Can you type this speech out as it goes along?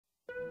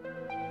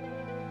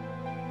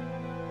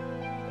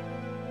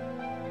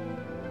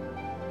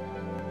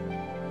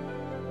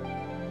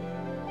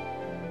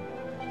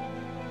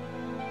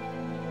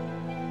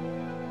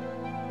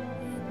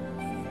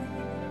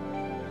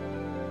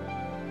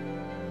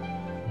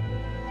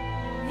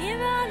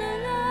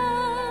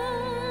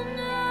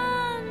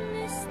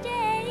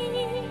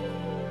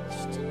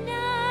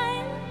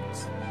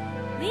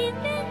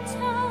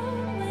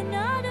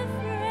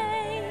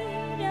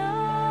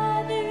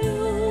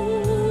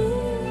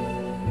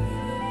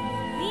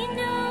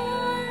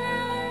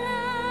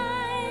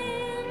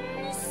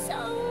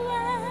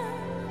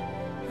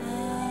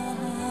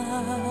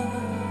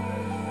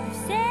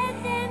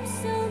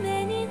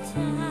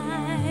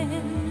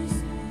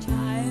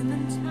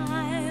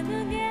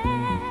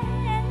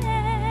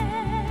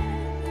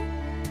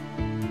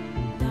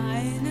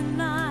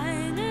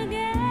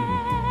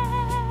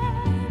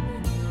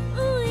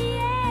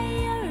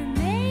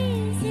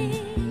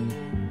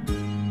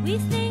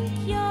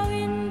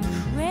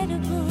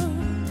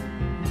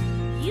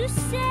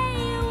say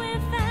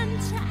we're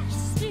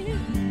fantastic,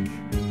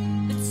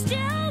 but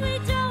still we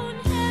don't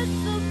hit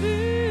the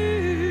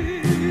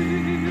beat.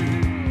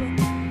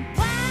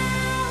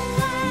 Wow,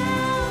 wow,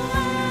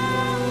 wow,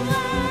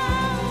 wow,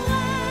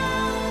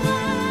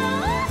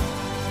 wow,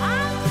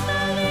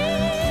 unbelievable.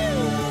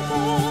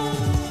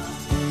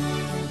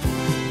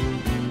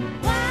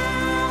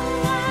 Wow,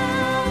 wow,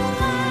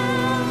 wow,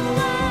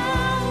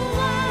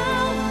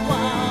 wow,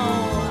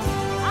 wow,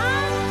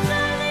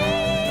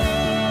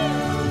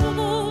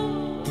 unbelievable.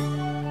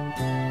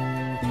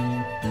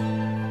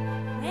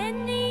 When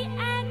the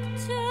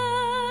actor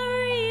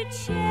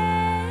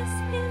reaches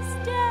his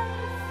death,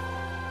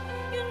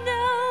 you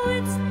know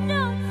it's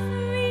not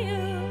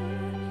real.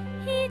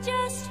 He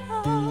just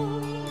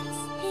holds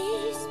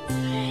his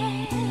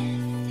breath,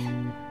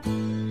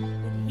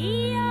 but he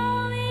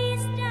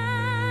always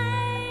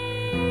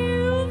dies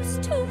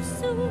too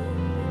soon,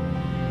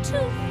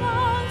 too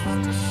fast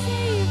to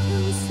save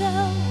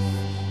himself.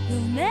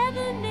 He'll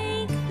never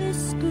make the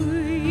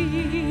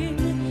screen.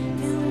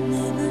 He'll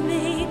never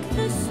make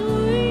the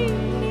screen,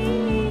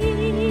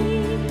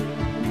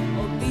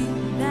 or be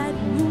that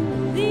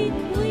movie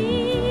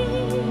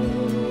queen.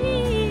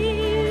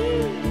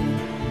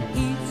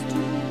 He's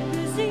too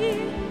busy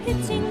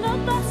hitting the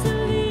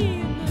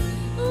Vaseline.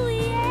 Oh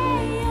yeah,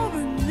 you're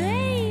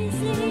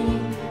amazing.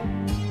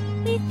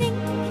 We think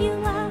you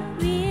are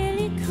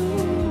really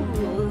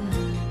cool.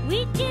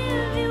 We'd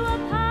give you a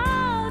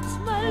part,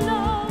 my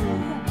love,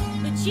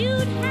 but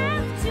you'd have